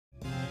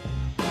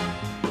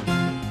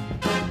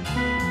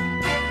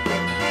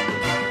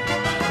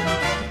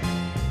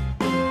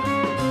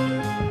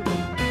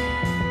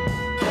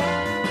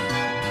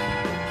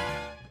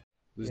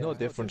no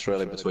difference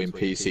really between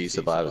PC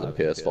survivors and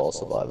PS4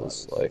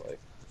 survivors, like,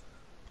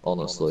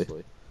 honestly.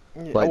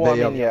 Yeah, Like, well, they I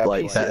mean, have, yeah,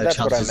 like, PC. better That's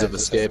what I chances of meant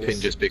to say. escaping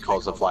just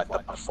because of, like, the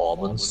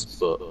performance,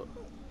 but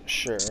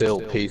Sure.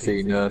 still,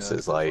 PC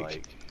nurses,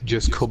 like,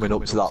 just coming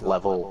up to that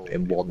level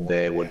in one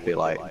day would be,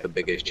 like, the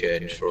biggest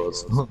change for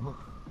us.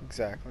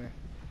 Exactly.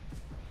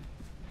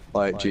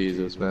 Like,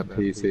 Jesus, man,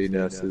 PC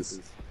nurses.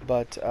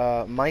 But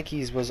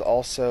Mikey's was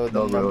also the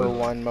Not number really.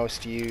 one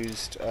most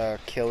used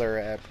killer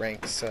at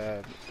ranks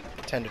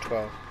 10 to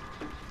 12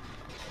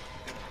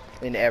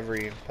 in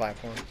every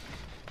platform.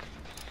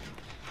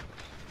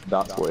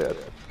 That's weird.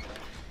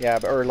 Yeah,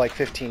 or like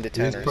 15 to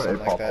 10 He's or pretty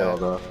something like popular, that.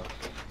 though.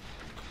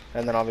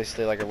 And then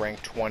obviously like a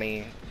rank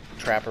 20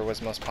 Trapper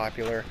was most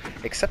popular.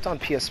 Except on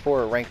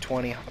PS4, rank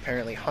 20,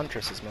 apparently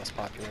Huntress is most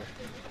popular.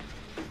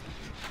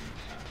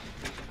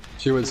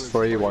 She was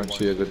free once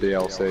she had a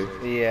DLC.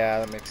 Yeah,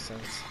 that makes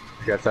sense.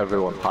 I guess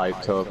everyone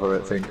hyped over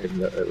it thinking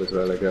that it was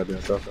really good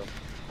and stuff.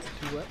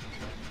 What?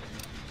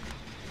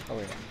 Oh,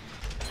 wait.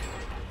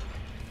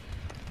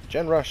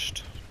 Gen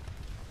rushed.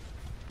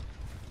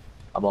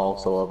 I'm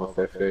also over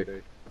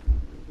 50.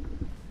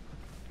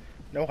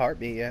 No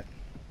heartbeat yet.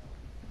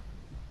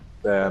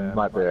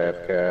 Might be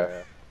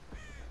AFK.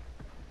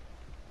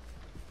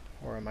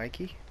 Or a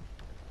Mikey.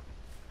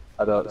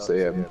 I don't see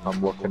him.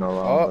 I'm looking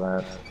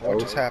around. Oh, what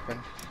just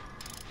happened?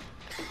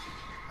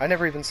 I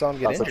never even saw him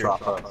get injured.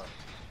 That's a trapper.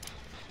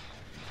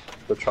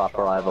 The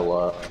trapper I have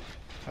alert.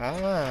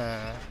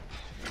 Ah.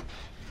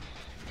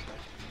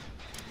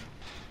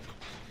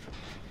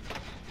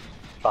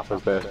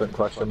 Trapper's basement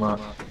question mark.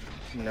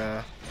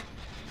 Nah.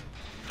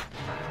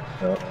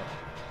 No.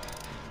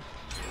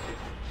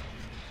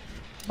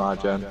 My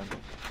gen.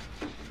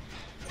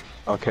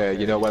 Okay,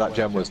 you know where that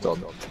gem was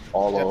done?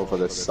 All over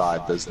this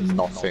side, there's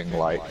nothing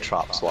like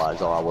traps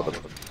wise, or I would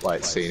have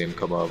like seen him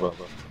come over.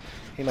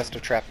 He must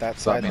have trapped that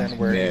So side then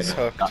where he's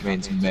hooked. that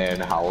means main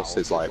house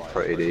is like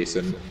pretty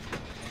decent.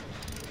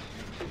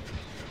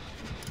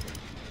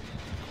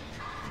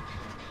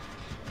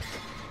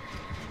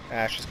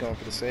 Ash is going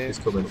for the save. He's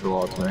coming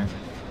towards me.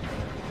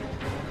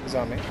 He's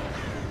on me.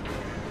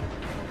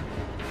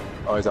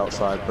 Oh, he's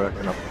outside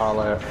breaking a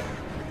pallet.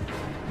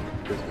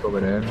 He's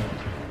coming in.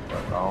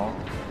 But no.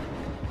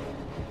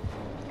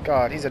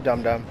 God, he's a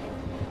dum-dum.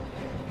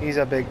 He's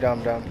a big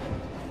dum-dum.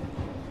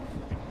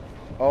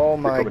 Oh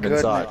my goodness.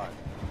 Inside.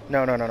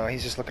 No, no, no, no.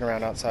 He's just looking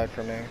around outside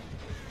for me.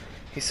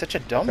 He's such a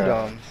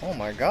dum-dum. Oh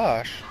my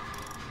gosh.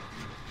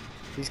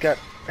 He's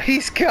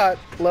got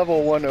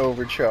level 1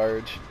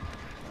 overcharge.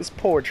 This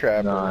poor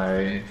trapper.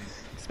 Nice.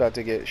 He's about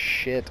to get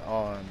shit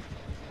on.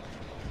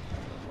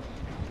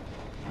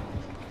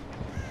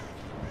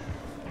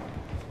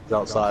 He's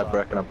outside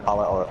breaking a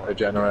pallet or a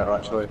generator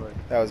actually.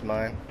 That was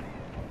mine.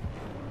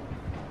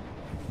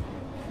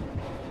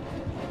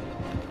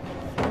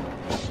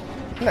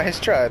 Nice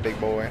try, big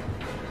boy.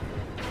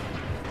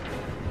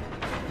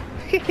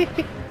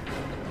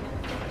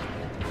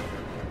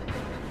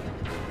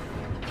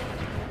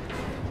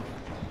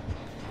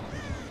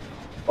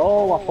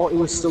 Oh, I thought he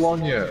was still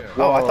on you.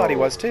 Whoa. Oh, I thought he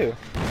was too.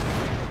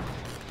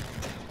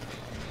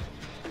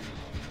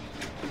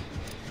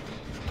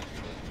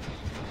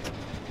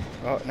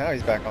 Oh, now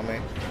he's back on me.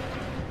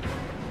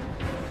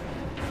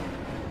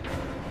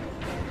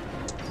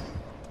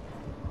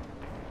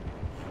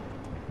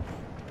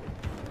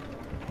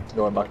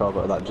 Going back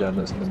over to that gen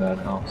that's in the main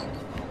house.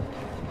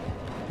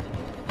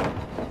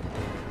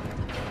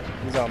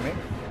 He's on me.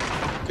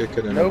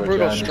 Kicking No another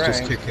brutal gen. He's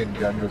just strength. kicking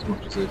gen as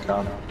much as he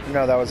can.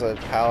 No, that was a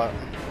pallet.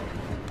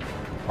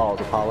 Oh,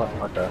 the pallet?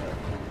 Okay.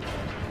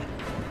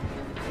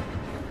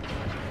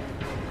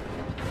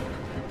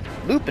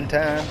 Looping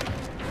time.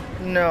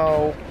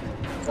 No.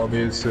 I'll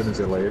be as soon as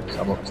he leaves.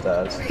 I'm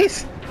upstairs.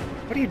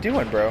 What are you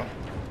doing, bro?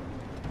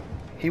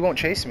 He won't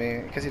chase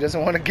me because he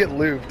doesn't want to get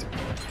looped.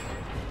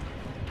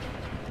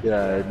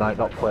 Yeah, he might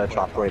not play a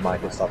trapper, he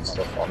might just have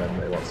stuff on him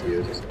that he wants to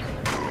use.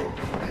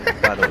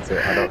 I don't feel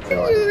like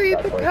Just eat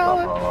that the plays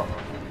pallet. trapper a lot.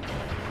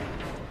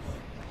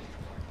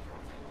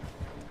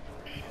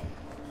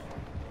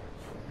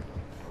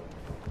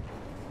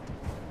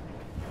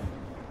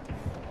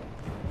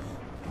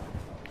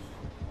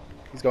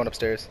 He's going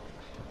upstairs.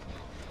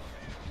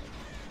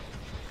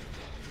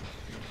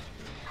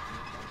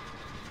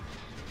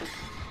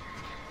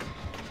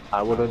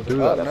 I wouldn't do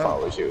that if I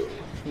was you.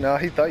 No,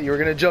 he thought you were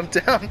gonna jump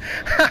down.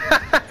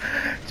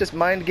 Just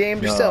mind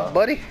gamed yourself,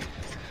 buddy.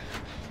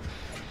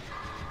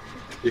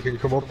 You can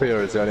come up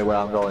here, is the only way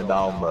I'm going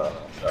down, but...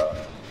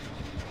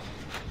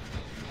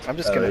 I'm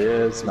just there gonna... he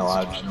is, now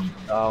I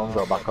jump down,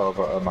 go back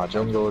over to my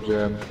jungle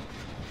gym.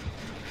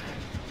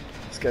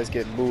 This guy's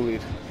getting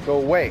bullied. Go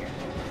away.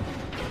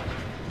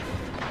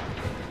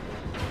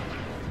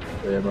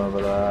 See him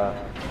over there.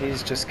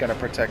 He's just gonna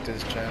protect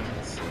his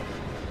gens.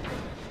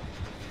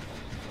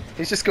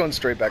 He's just going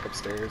straight back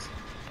upstairs.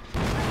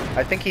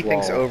 I think he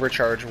thinks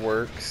overcharge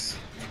works.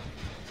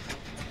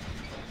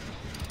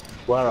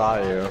 Where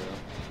are you?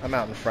 I'm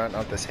out in front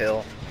on this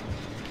hill.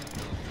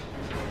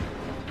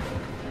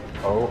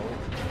 Oh.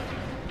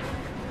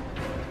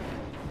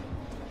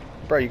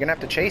 Bro, you're gonna have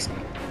to chase me.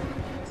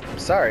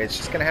 sorry, it's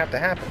just gonna have to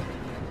happen.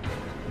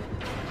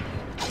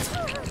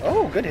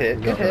 Oh, good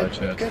hit, good hit,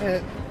 good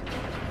hit.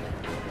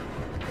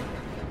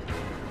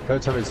 The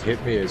only time he's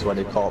hit me is when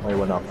he caught me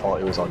when I thought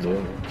he was on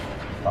you.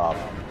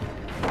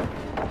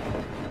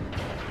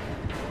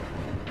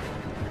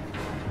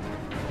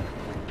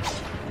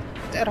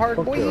 Dead hard,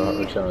 boy!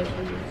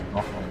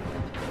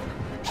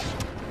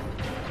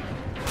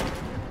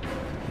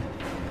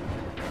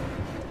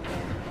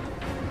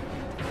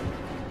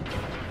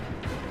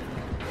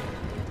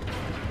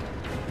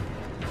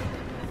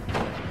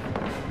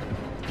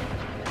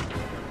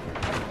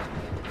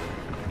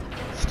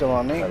 Still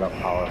on me.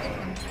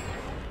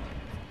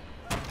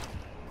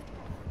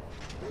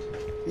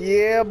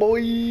 Yeah,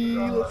 boy,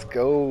 let's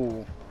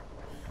go.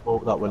 Oh,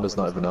 that window's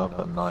not even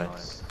open.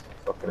 Nice.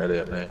 Fucking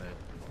idiot, mate.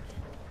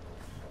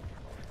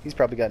 He's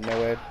probably got no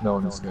ed. No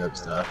one's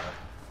scopes there.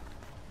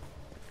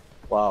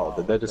 Wow,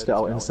 did they just get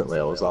out instantly,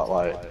 or was that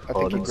like... I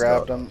think he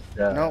grabbed him.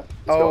 Yeah. No.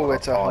 Oh,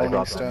 it's a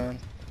honing stone.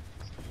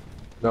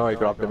 No, he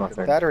grabbed him, I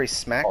think. That or he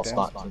smacked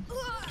him.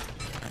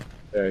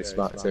 Yeah, he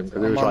smacked him,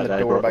 because he was right there,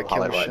 he brought the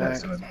pallet right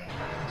next to him.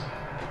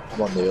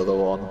 I'm on the other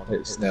one,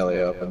 it's nearly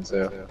open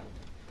too.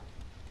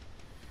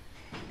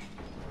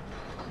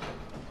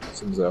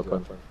 Something's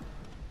open.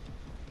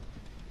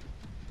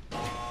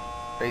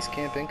 Base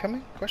camp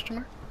incoming? Question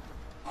mark?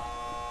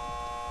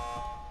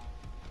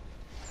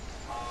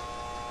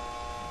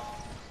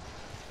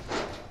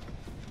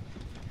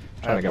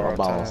 Trying to get my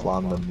balance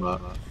landing, but...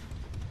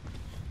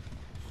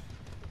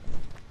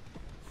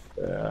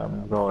 Yeah,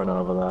 I'm going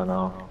over there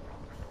now.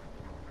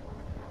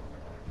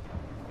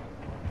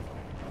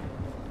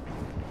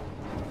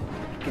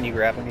 Can you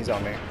grab him? He's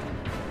on me.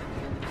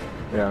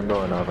 Yeah, I'm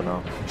going over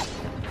now.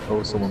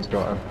 Oh, someone's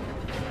got him.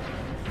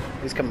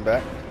 He's coming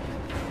back.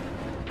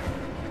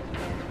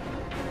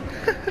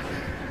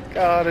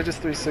 God, I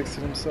just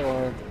 360'd him so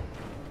hard.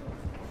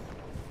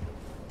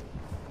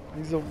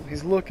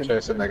 He's looking.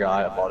 Chasing the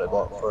guy at body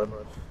block for him.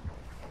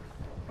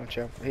 Watch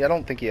out. I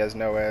don't think he has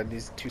no ed.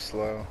 He's too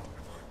slow.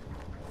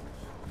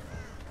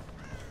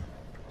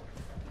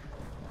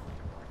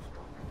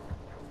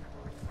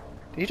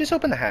 Did you just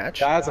open the hatch?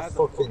 Guy has a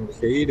fucking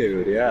key,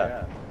 dude,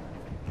 yeah.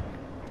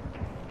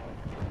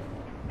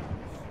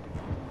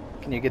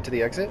 Can you get to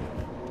the exit?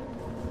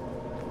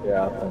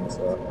 Yeah, I think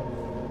so.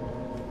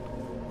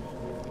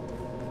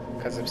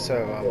 Because if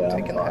so, I'm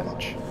taking the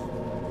hatch.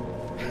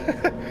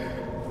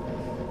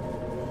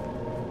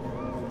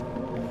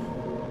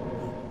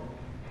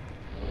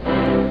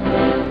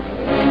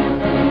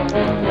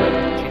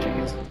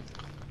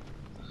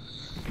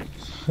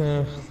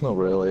 Yeah, not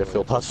really, I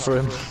feel bad for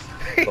him.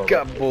 He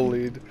got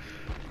bullied.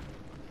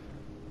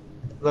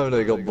 No,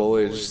 he got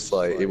bullied, just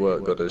like, he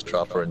weren't good as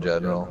trapper in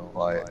general,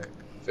 like,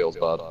 feels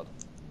bad.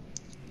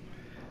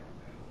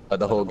 Like,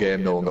 the whole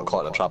game, no one got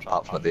caught in a trap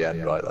apart from at the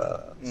end right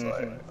there. It's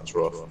like, that's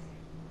rough.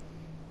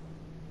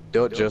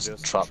 Don't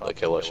just trap the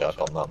killer shack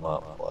on that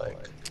map, like...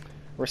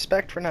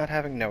 Respect for not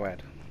having no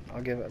ed.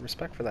 I'll give it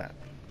respect for that.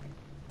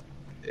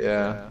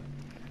 Yeah.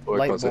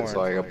 Because it's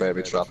like a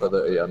baby trapper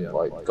that he hadn't,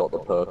 like, got the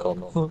perk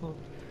on.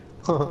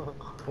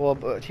 Well,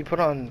 but he put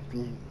on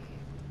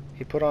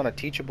a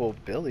teachable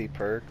Billy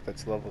perk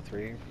that's level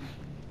 3.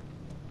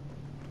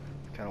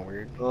 Kind of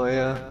weird. Oh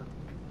yeah.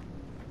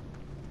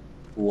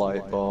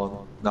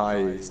 Lightborn.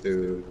 Nice,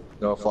 dude.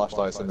 No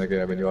flashlights in the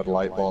game and you had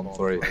Lightborn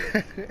 3.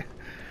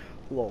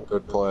 Lol.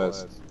 Good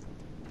players.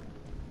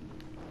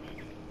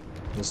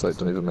 This like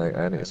doesn't even make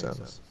any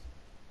sense.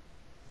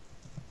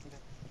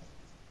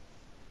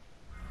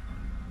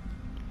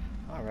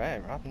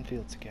 Alright, Robin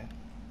Fields again.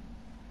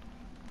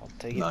 I'll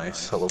take it.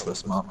 Nice, I love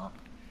this map.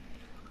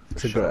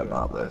 It's a great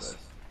map, this.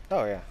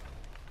 Oh yeah.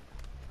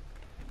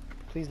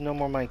 Please no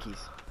more Mikeys.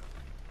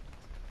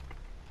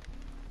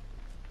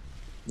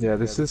 Yeah,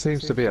 this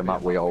seems to be a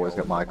map we always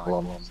get Michael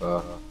on,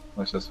 so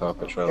let's just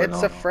hope it's really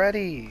It's a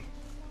Freddy!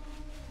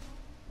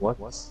 What?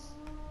 That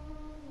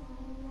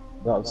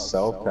was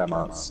self-care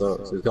map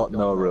sucks. He's got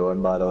no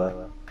ruin, by the way.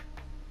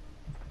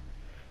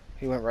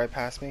 He went right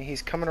past me.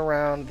 He's coming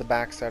around the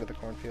back side of the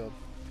cornfield.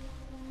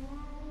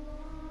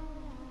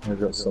 I've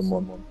got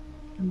someone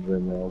in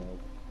dream world.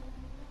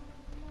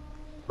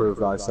 Prove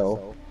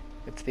thyself.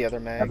 It's the other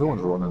mag.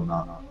 Everyone's running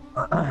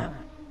that.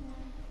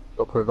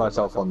 Go prove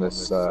thyself on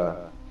this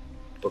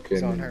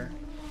fucking on her.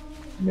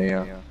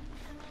 Nia.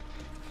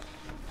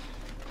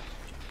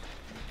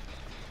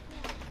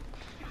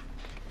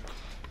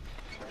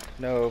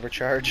 No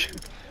overcharge.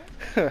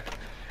 I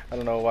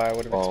don't know why I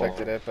would have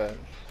expected it, but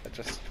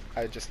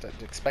I just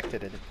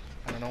expected it.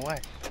 I don't know why.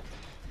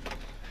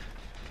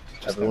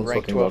 Just the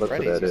rank 12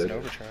 Freddy's is an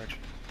overcharge.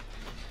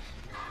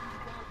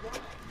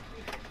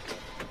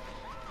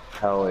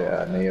 Hell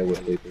yeah, Nia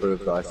would be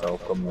prove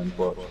thyself from the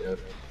clutch, dude.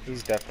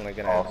 He's definitely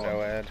gonna have no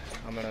ed.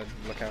 I'm gonna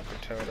look out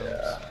for totems.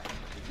 Yeah.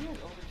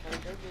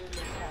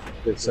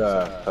 This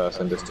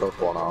person just took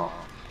one out.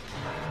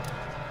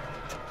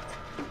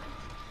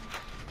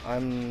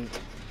 I'm...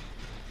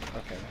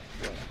 okay.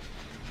 Yeah.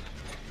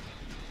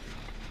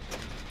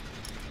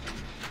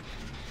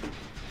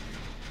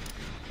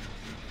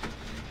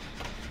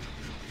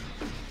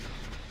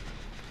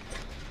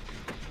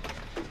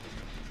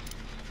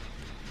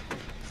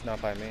 It's not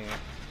by me.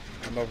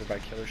 I'm over by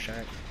Killer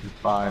Shack.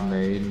 By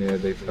me, near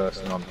the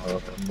person on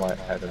hook. I'm like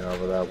heading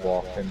over there,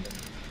 walking.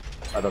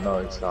 I don't know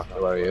exactly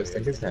where he is. I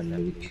think he's in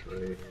the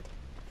tree.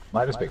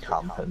 Might just be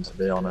camping, to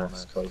be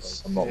honest,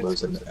 because I'm not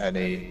losing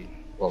any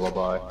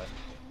lullaby.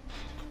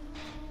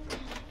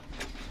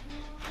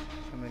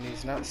 I mean,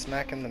 he's not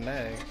smacking the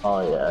Meg.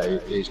 Oh yeah,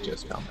 he's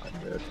just camping,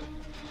 dude.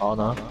 Oh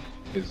no.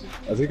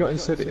 Has he got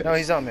Insidious? No,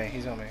 he's on me.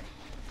 He's on me.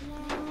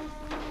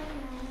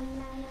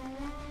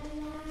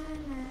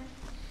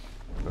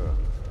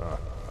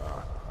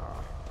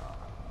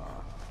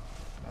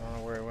 I don't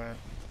know where he went.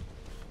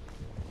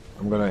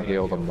 I'm gonna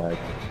heal the Meg,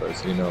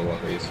 because you know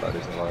what these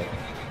fighters are like.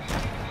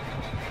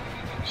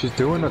 She's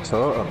doing a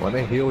totem. Let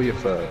me heal you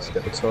first.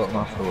 Get the totem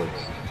afterwards.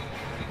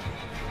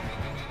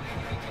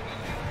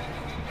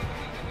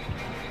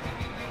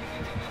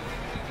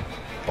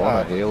 I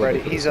wanna heal Freddy,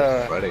 him. he's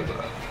Freddy,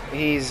 bro.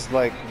 He's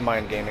like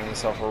mind gaming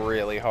himself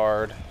really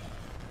hard.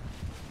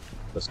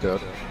 That's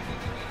good.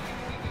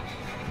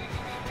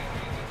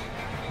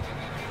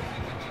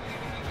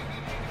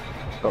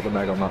 Got the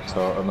Meg on that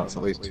totem. That's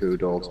at least 2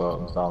 dual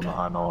totems down that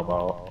I know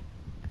about.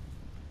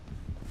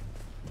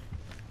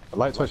 I'd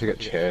like to actually get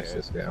chased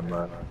this game,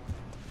 man.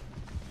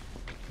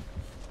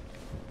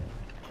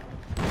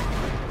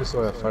 This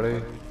way,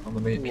 Freddy, on the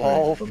meat train.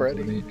 Lol,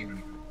 Freddy.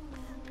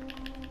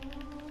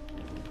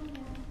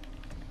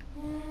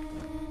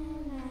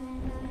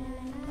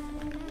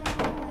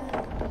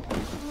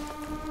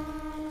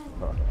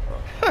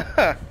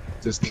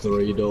 Just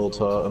 3 dual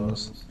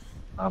totems.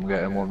 I'm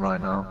getting one right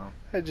now.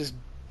 I just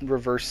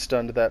reverse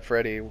stunned that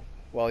Freddy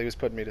while he was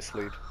putting me to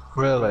sleep.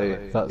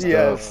 Really? That's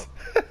Yes.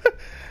 dope.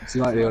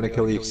 Seems like the only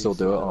kill you can still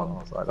do it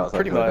on. Like, that's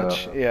Pretty actually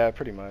much. dope. Yeah,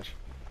 pretty much.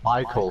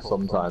 Michael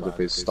sometimes if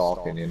he's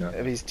stalking, you know.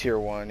 If he's tier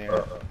 1,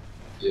 yeah.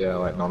 Yeah,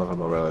 like none of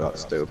them are really that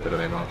stupid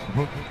anymore.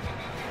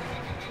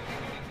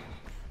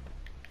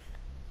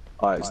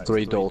 Alright, it's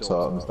 3 dual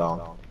totems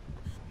down.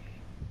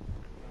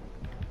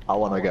 I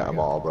want to get them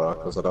all, bro,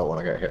 because I don't want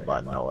to get hit by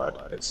no head.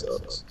 It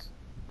sucks.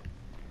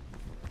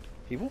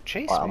 He won't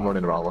chase Like, me. I'm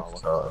running around with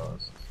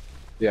totems.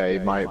 Yeah, he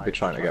might be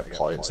trying to get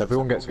points.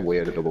 Everyone gets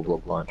weird double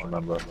blood points,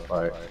 remember?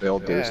 Like, they all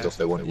do stuff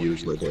they wouldn't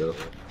usually do.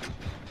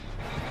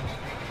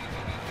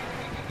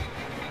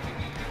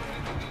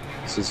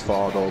 This is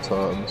 4 dual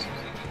totems.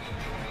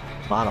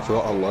 Man, I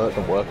forgot alert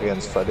don't work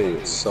against Freddy,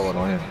 it's so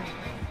annoying.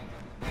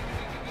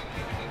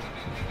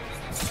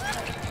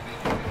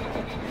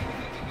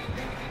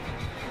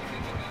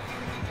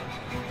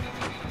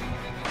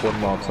 One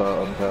more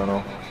totem,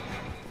 Colonel.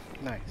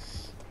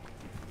 Nice.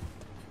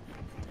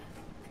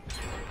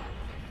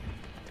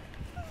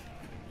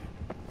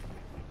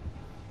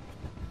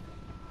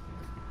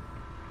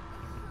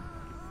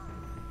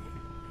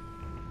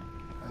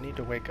 I need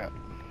to wake up.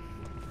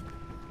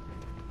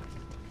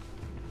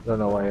 Don't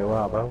know where you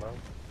are, bro.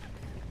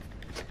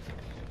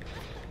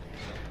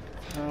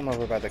 I'm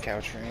over by the cow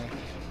tree.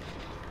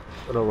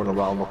 I don't run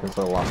around looking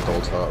for the last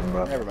dual totem,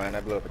 bro. Never mind,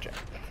 I blew up a jet.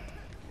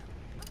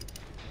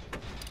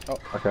 Oh.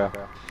 Okay.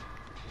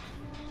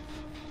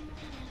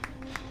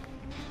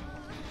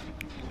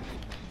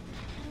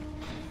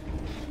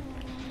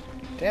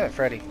 Damn it,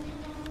 Freddy.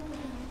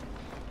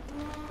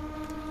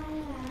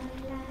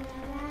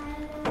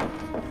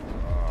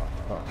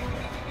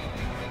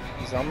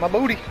 He's on my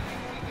booty.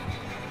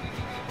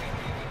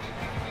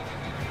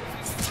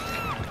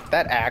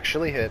 That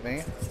actually hit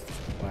me.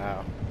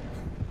 Wow.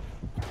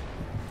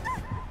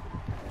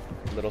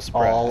 Little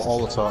surprise.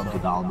 All the totems are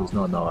down, there's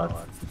no head.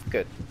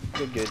 Good.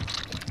 Good, good.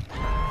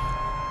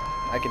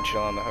 I can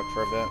chill on the hook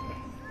for a bit.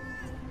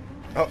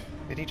 Oh,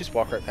 did he just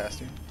walk right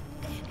past you?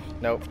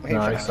 Nope. He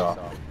No, he saw.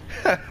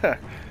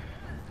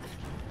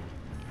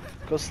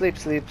 Go sleep,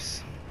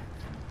 sleeps.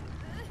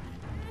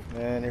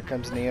 And here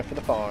comes Nia for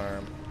the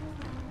farm.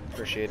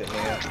 Appreciate it,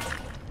 Nia.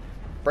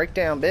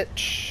 Breakdown,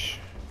 bitch.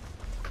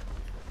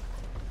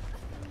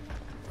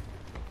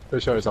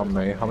 Pretty sure it's on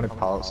me. How many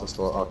pallets are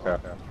still? Okay.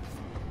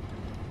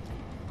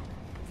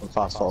 I'm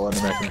fast following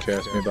and making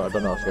chase me, but I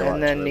don't know if you're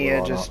And then actually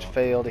Nia or just not.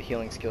 failed a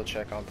healing skill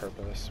check on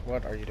purpose.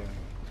 What are you doing?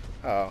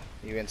 Oh,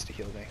 you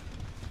insta-healed me.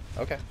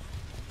 Okay.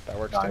 That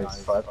works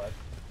Nice. too.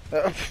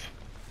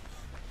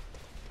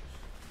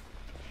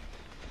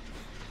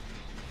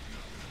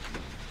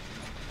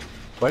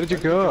 Where did you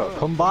go?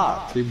 Come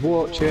back. He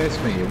won't chase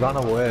me. He ran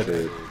away,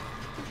 dude.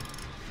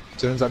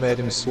 As soon as I made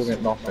him swing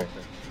at nothing.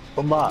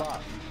 Come back.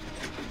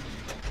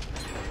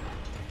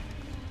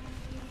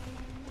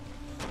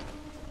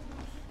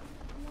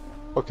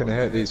 Fucking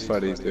hate these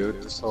Freddies, dude.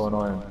 It's so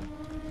annoying.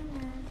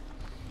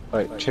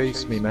 Like,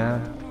 chase me,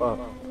 man. Fuck.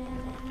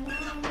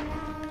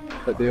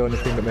 That's the only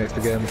thing that makes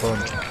the game fun.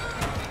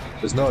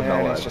 There's no And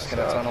nowhere. he's just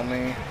gonna tunnel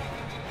me.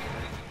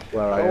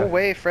 Where are Go you?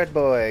 away, Fred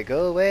boy.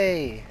 Go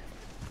away.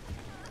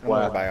 I'm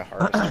Where? over by a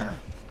harvester.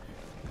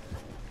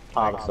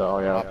 Harvester, oh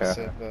yeah, okay.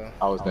 Opposite the-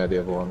 I was near the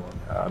other one.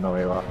 I know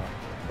where you are.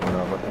 Coming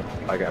over.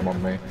 I get him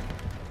on me.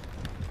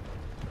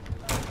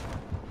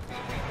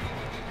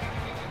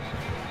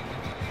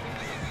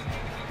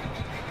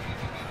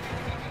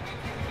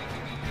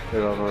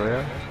 You're over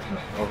here?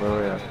 No,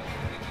 over here.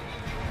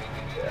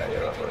 Yeah,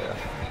 you're over here.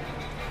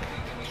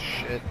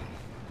 Shit.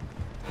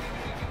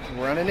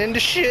 Running into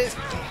shit.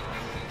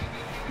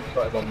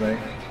 Got him on me.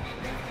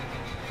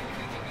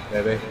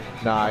 Maybe.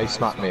 Nah, he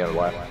smacked me and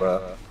left,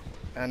 bro.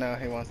 I know,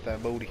 he wants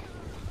that booty.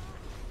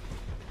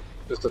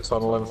 Just a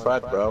tunnel in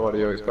Fred, bro. What do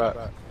you expect?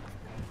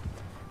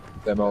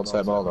 Same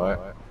old, right?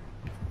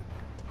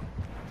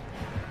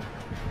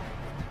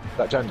 Is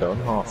that gen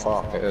done? Oh,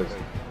 fuck, it is.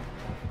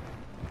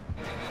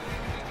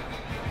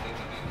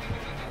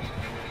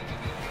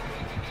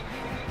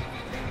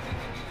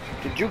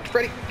 Get juked,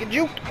 Freddy! Get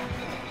juked!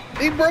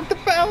 He broke the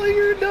pallet,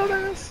 you're a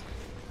dumbass!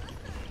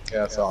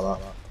 Yeah, I saw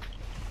that.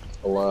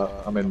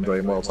 Well, I'm in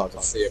Dreamworld, so I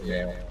can see him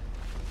now.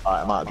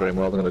 Alright, I'm at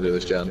Dreamworld, I'm gonna do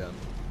this gen.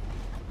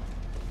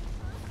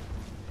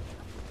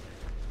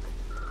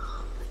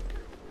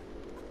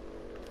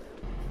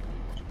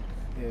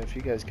 Yeah, if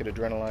you guys could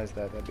adrenalize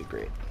that, that'd be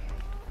great.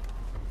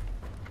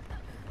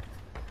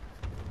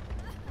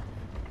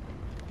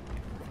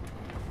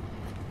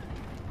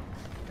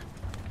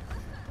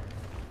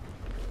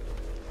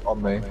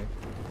 On me.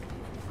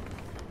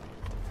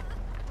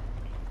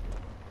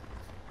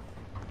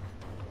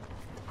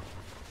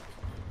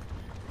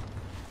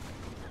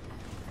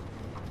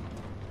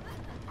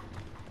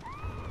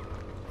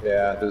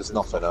 Yeah, there's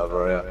nothing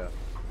over here.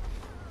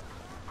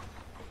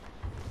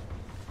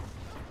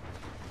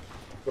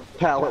 The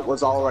pallet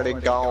was already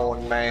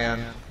gone,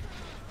 man.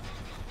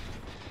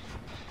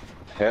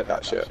 Hit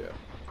that shit.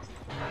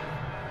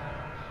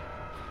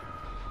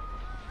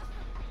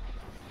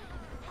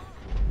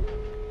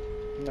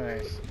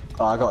 Nice.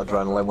 Oh, I got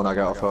adrenaline when I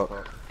get off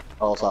hook.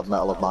 I also have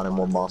Metal of Man in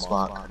one more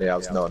smack. He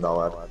has no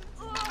head.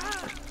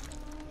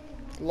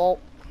 Lol.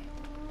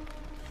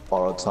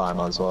 Borrowed time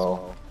as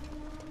well.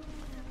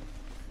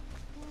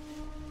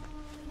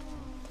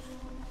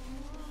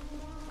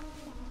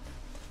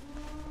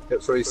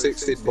 Get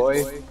 360,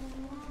 boy.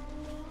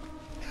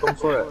 Come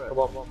for it, come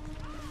on.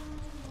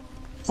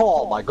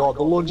 Oh my god,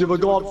 the lunge of a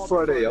god,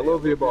 Freddy. I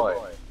love you, boy.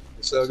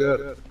 You're so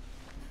good.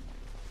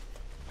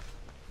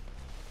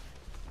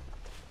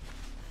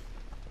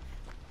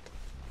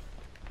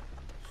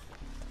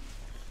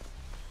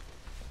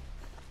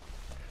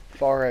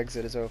 Far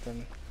exit is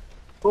open.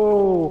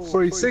 Oh,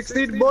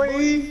 360,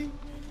 boy!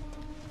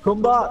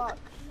 Come back!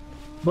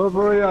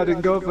 Over I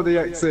didn't go for the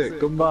exit,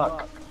 come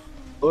back.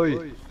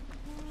 Oi!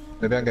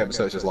 Maybe I can get him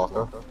search his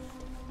locker.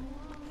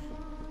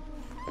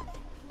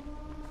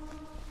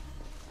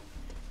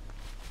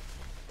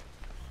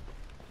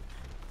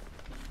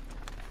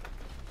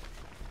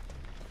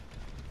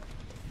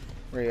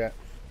 Where you at?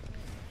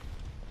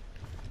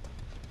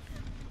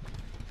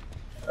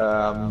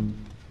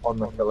 On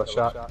the killer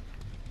shack.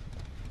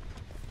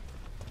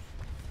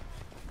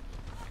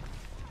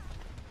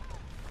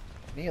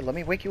 Nia, let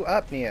me wake you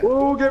up, Nia.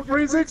 Oh, get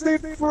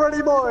 360,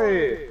 Freddy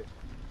boy!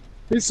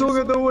 He swung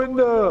at the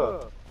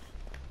window!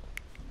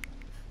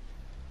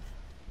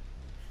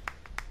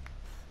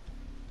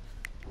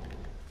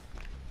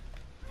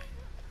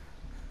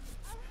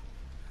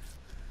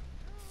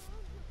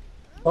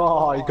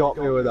 Oh, he got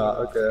me with that,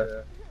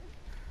 okay.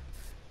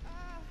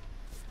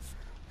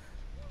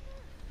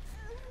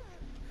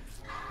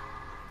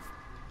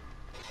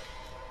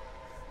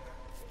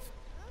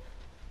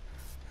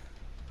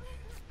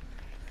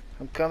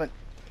 I'm coming.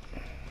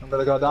 I'm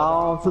gonna go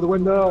down for the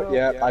window.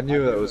 Yeah, I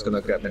knew it was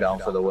gonna get me down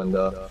for the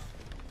window.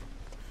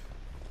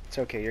 It's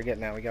okay, you're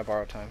getting out. We got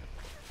borrowed time.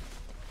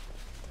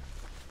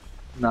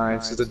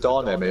 Nice. Is the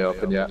door near me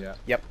open yet?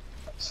 Yep.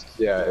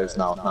 Yeah, it is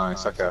now.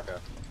 Nice, okay.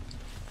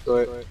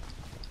 Good.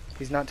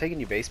 He's not taking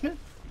you basement?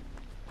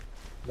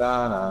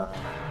 Nah.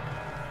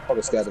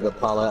 Probably scared of the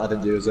pallet, I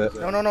didn't use it.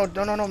 No,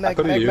 Meg,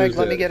 Meg,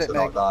 let me get it,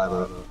 Meg.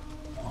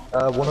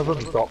 One of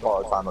them's got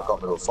borrowed time that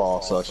got me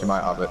before, so she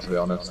might have it, to be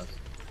honest.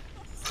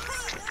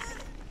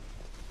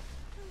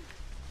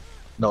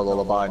 No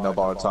lullaby, no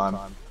borrowed time.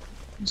 I'm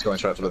just going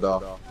straight for the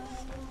door.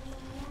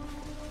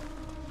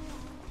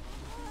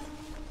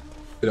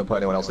 If you don't put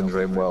anyone else in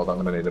Dream World, I'm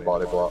gonna need a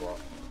body block.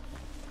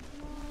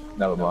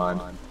 Never mind.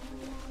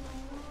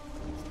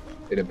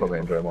 He didn't put me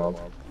in Dream World.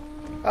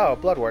 Oh,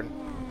 Blood Warden.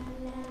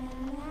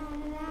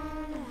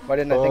 Why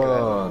didn't I think of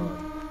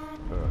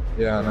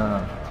that? Yeah,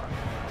 no.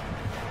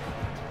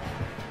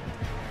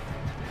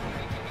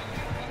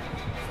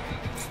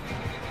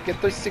 Get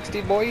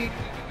 360, boy.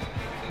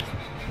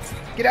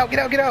 Get out, get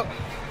out, get out.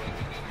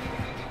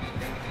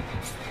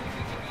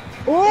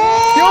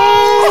 Oh!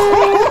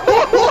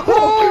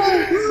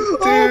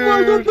 Oh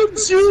my god, the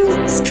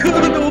jukes,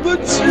 Colonel, the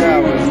jukes!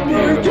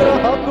 He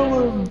can't handle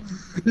him!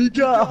 He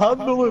can't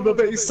handle him! I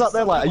bet he sat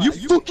there like, are you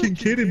fucking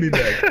kidding me,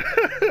 man?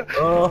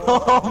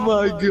 Oh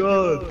my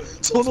god!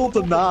 Tunnel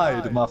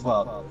denied, my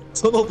fam.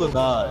 Tunnel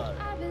denied.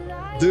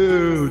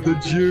 Dude, the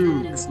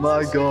jukes!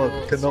 My god,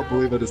 cannot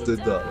believe I just did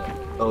that.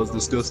 That was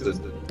disgusting.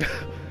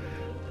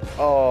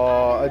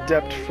 Oh,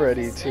 Adept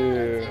Freddy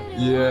too.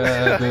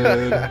 Yeah,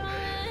 dude.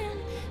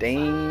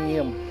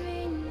 Damn.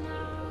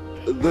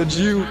 The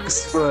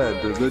jukes,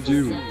 Fred, the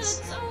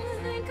jukes.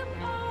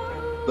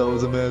 That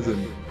was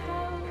amazing.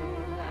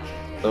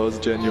 That was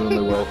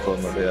genuinely well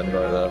fun at the end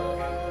right there.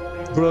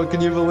 Bro,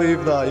 can you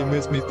believe that? You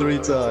missed me 3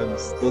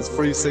 times. Those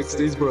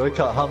 360s, bro, I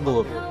can't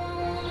handle them.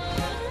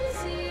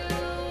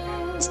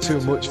 It's too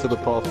much for the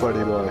poor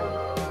Freddy boy.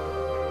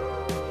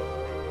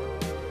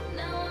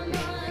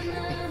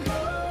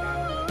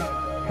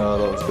 Oh,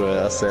 that was great.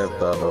 I saved that.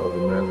 That was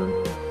amazing.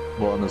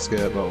 What an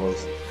escape that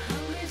was.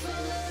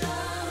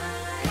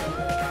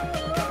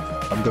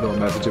 I'm gonna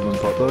message him and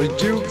put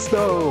those jukes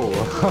though.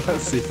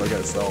 Let's see if I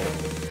get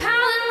solved.